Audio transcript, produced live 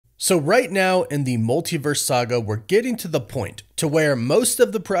So right now in the Multiverse Saga, we're getting to the point to where most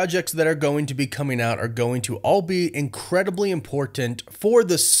of the projects that are going to be coming out are going to all be incredibly important for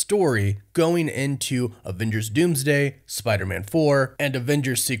the story going into Avengers Doomsday, Spider-Man 4, and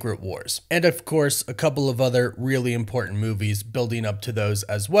Avengers Secret Wars. And of course, a couple of other really important movies building up to those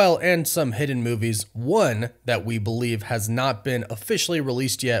as well, and some hidden movies. One that we believe has not been officially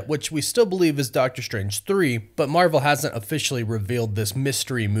released yet, which we still believe is Doctor Strange 3, but Marvel hasn't officially revealed this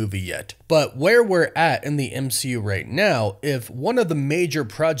mystery movie yet. But where we're at in the MCU right now, if one of the major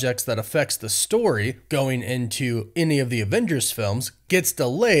projects that affects the story going into any of the Avengers films gets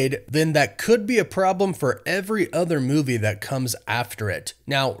delayed, then that could be a problem for every other movie that comes after it.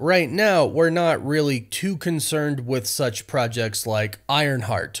 Now, right now, we're not really too concerned with such projects like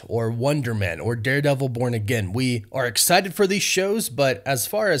Ironheart or Wonder Man or Daredevil Born Again. We are excited for these shows, but as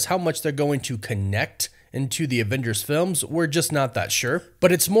far as how much they're going to connect into the Avengers films, we're just not that sure.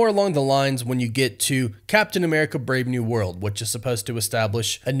 But it's more along the lines when you get to Captain America Brave New World, which is supposed to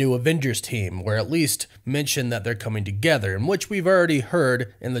establish a new Avengers team, or at least mention that they're coming together, in which we've already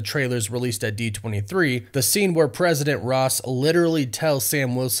heard in the trailers released at D23, the scene where President Ross literally tells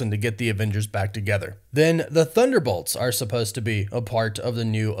Sam Wilson to get the Avengers back together. Then the Thunderbolts are supposed to be a part of the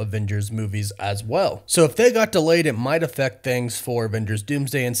new Avengers movies as well. So if they got delayed, it might affect things for Avengers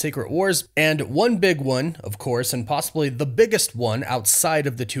Doomsday and Secret Wars. And one big one, of course, and possibly the biggest one outside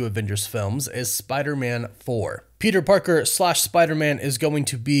of the two Avengers films, is Spider-Man 4. Peter Parker / Spider-Man is going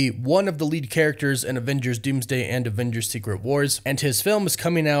to be one of the lead characters in Avengers Doomsday and Avengers Secret Wars, and his film is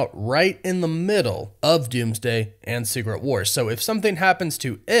coming out right in the middle of Doomsday and Secret Wars. So if something happens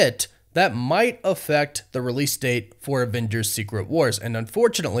to it, that might affect the release date for Avengers Secret Wars. And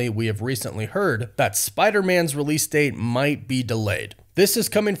unfortunately, we have recently heard that Spider-Man's release date might be delayed. This is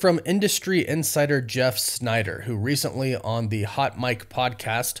coming from industry insider Jeff Snyder, who recently on the Hot Mic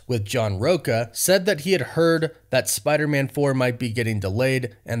podcast with John Roca said that he had heard that Spider-Man 4 might be getting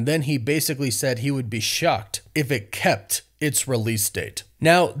delayed, and then he basically said he would be shocked if it kept its release date.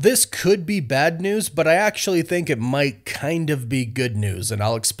 Now, this could be bad news, but I actually think it might kind of be good news, and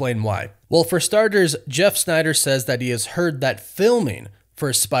I'll explain why. Well, for starters, Jeff Snyder says that he has heard that filming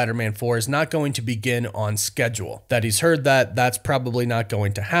for Spider-Man 4 is not going to begin on schedule. That he's heard that that's probably not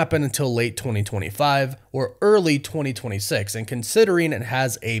going to happen until late 2025 or early 2026. And considering it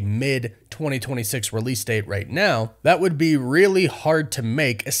has a mid-2026 release date right now, that would be really hard to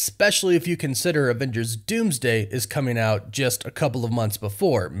make, especially if you consider Avengers Doomsday is coming out just a couple of months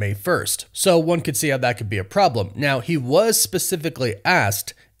before, May 1st. So one could see how that could be a problem. Now, he was specifically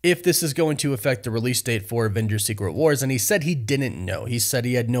asked if this is going to affect the release date for Avengers Secret Wars, and he said he didn't know. He said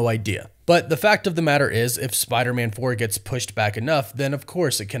he had no idea. But the fact of the matter is, if Spider-Man 4 gets pushed back enough, then of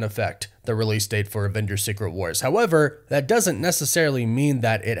course it can affect the release date for Avengers Secret Wars. However, that doesn't necessarily mean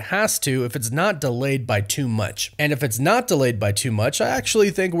that it has to if it's not delayed by too much. And if it's not delayed by too much, I actually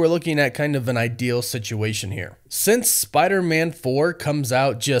think we're looking at kind of an ideal situation here. Since Spider-Man 4 comes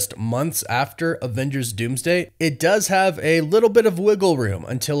out just months after Avengers Doomsday, it does have a little bit of wiggle room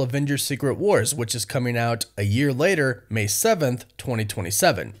until Avengers Secret Wars, which is coming out a year later, May 7th,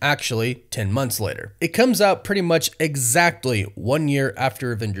 2027. Actually, 10 months later. It comes out pretty much exactly 1 year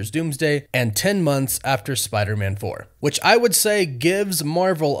after Avengers Doomsday and 10 months after Spider-Man 4, which I would say gives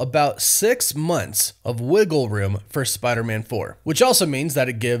Marvel about 6 months of wiggle room for Spider-Man 4, which also means that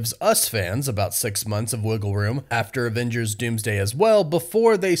it gives us fans about 6 months of wiggle room after Avengers Doomsday as well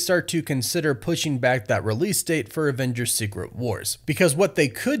before they start to consider pushing back that release date for Avengers Secret Wars. Because what they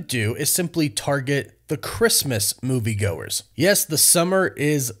could do is simply target the Christmas moviegoers. Yes, the summer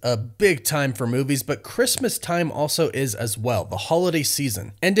is a big time for movies, but Christmas time also is as well, the holiday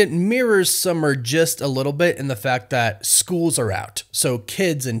season. And it mirrors summer just a little bit in the fact that schools are out. So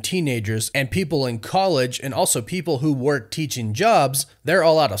kids and teenagers and people in college and also people who work teaching jobs, they're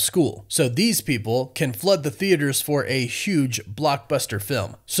all out of school. So these people can flood the theaters for a huge blockbuster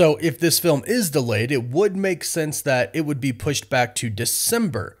film. So if this film is delayed, it would make sense that it would be pushed back to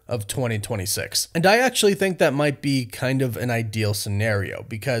December of 2026. And I actually think that might be kind of an ideal scenario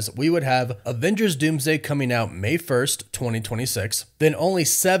because we would have Avengers Doomsday coming out May 1st, 2026. Then only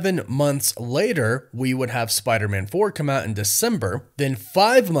 7 months later, we would have Spider-Man 4 come out in December. Then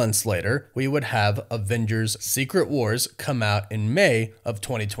 5 months later, we would have Avengers Secret Wars come out in May of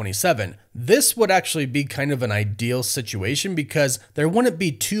 2027. this would actually be kind of an ideal situation because there wouldn't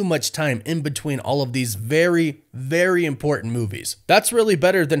be too much time in between all of these very, very important movies. That's really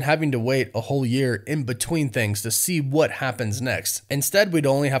better than having to wait a whole year in between things to see what happens next. Instead, we'd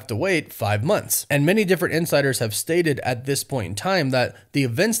only have to wait 5 months. And many different insiders have stated at this point in time that the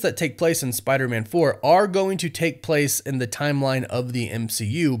events that take place in Spider-Man 4 are going to take place in the timeline of the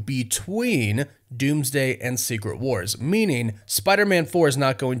MCU between Doomsday and Secret Wars, meaning Spider-Man 4 is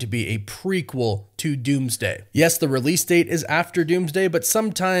not going to be a prequel to Doomsday. Yes, the release date is after Doomsday, but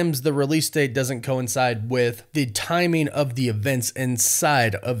sometimes the release date doesn't coincide with the timing of the events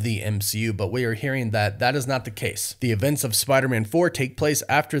inside of the MCU, but we are hearing that that is not the case. The events of Spider-Man 4 take place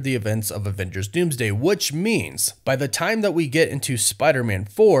after the events of Avengers Doomsday, which means by the time that we get into Spider-Man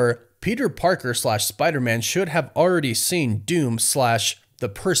 4, Peter Parker / Spider-Man should have already seen Doom / the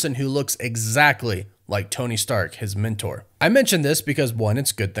person who looks exactly like Tony Stark, his mentor. I mention this because 1,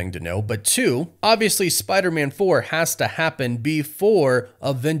 it's a good thing to know, but 2, obviously Spider-Man 4 has to happen before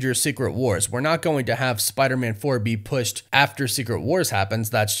Avengers Secret Wars. We're not going to have Spider-Man 4 be pushed after Secret Wars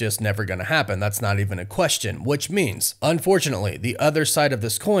happens. That's just never going to happen. That's not even a question, which means, unfortunately, the other side of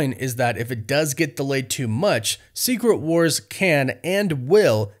this coin is that if it does get delayed too much, Secret Wars can and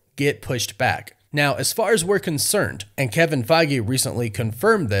will get pushed back. Now, as far as we're concerned, and Kevin Feige recently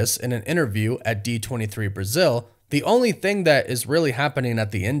confirmed this in an interview at D23 Brazil, the only thing that is really happening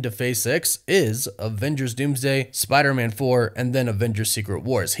at the end of Phase 6 is Avengers Doomsday, Spider-Man 4, and then Avengers Secret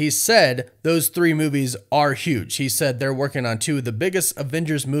Wars. He said those 3 movies are huge. He said they're working on 2 of the biggest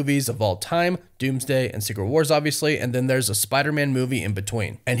Avengers movies of all time, Doomsday and Secret Wars, obviously, and then there's a Spider-Man movie in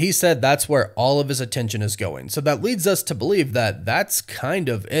between. And he said that's where all of his attention is going. So that leads us to believe that that's kind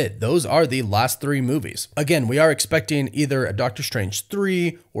of it. Those are the last 3 movies. Again, we are expecting either a Doctor Strange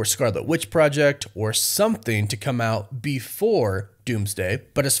 3 or Scarlet Witch project or something to come out before Doomsday,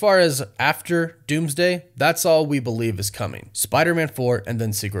 but as far as after Doomsday, that's all we believe is coming. Spider-Man 4 and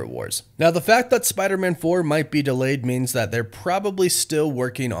then Secret Wars. Now, the fact that Spider-Man 4 might be delayed means that they're probably still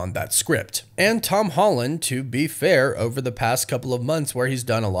working on that script. And Tom Holland, to be fair, over the past couple of months where he's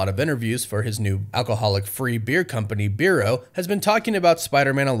done a lot of interviews for his new alcoholic-free beer company, Beero, has been talking about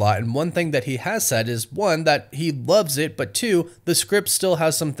Spider-Man a lot, and one thing that he has said is, 1, that he loves it, but 2, the script still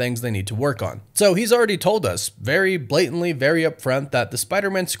has some things they need to work on. So he's already told us, very blatantly, very upfront, that the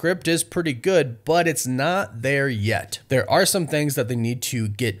Spider-Man script is pretty good, but it's not there yet. There are some things that they need to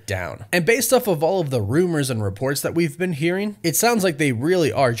get down. And based off of all of the rumors and reports that we've been hearing, it sounds like they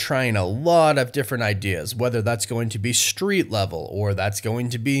really are trying a lot of different ideas, whether that's going to be street level, or that's going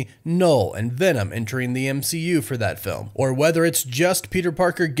to be Null and Venom entering the MCU for that film, or whether it's just Peter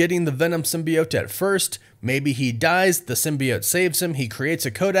Parker getting the Venom symbiote at first. Maybe he dies, the symbiote saves him, he creates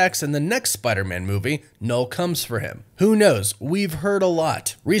a codex, and the next Spider-Man movie, Null comes for him. Who knows? We've heard a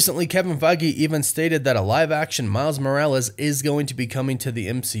lot. Recently, Kevin Feige even stated that a live-action Miles Morales is going to be coming to the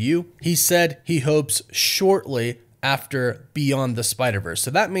MCU. He said he hopes shortly after Beyond the Spider-Verse.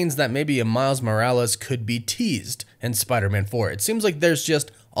 So that means that maybe a Miles Morales could be teased in Spider-Man 4. It seems like there's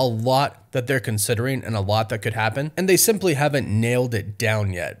just a lot that they're considering and a lot that could happen, and they simply haven't nailed it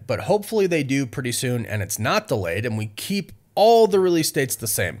down yet. But hopefully they do pretty soon and it's not delayed and we keep all the release dates the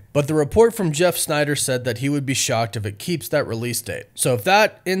same. But the report from Jeff Snyder said that he would be shocked if it keeps that release date. So if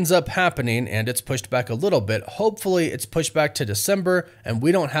that ends up happening and it's pushed back a little bit, hopefully it's pushed back to December and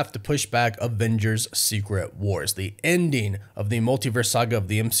we don't have to push back Avengers Secret Wars, the ending of the multiverse saga of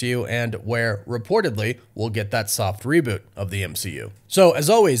the MCU, and where reportedly we'll get that soft reboot of the MCU. So as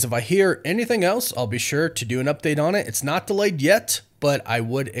always, if I hear anything else, I'll be sure to do an update on it. It's not delayed yet, but I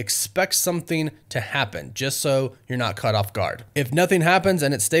would expect something to happen just so you're not caught off guard. If nothing happens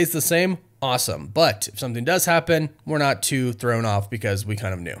and it stays the same, awesome. But if something does happen, we're not too thrown off because we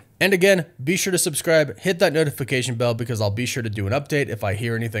kind of knew. And again, be sure to subscribe, hit that notification bell because I'll be sure to do an update if I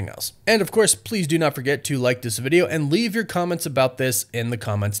hear anything else. And of course, please do not forget to like this video and leave your comments about this in the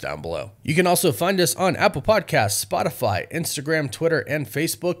comments down below. You can also find us on Apple Podcasts, Spotify, Instagram, Twitter, and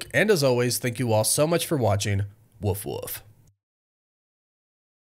Facebook. And as always, thank you all so much for watching. Woof woof.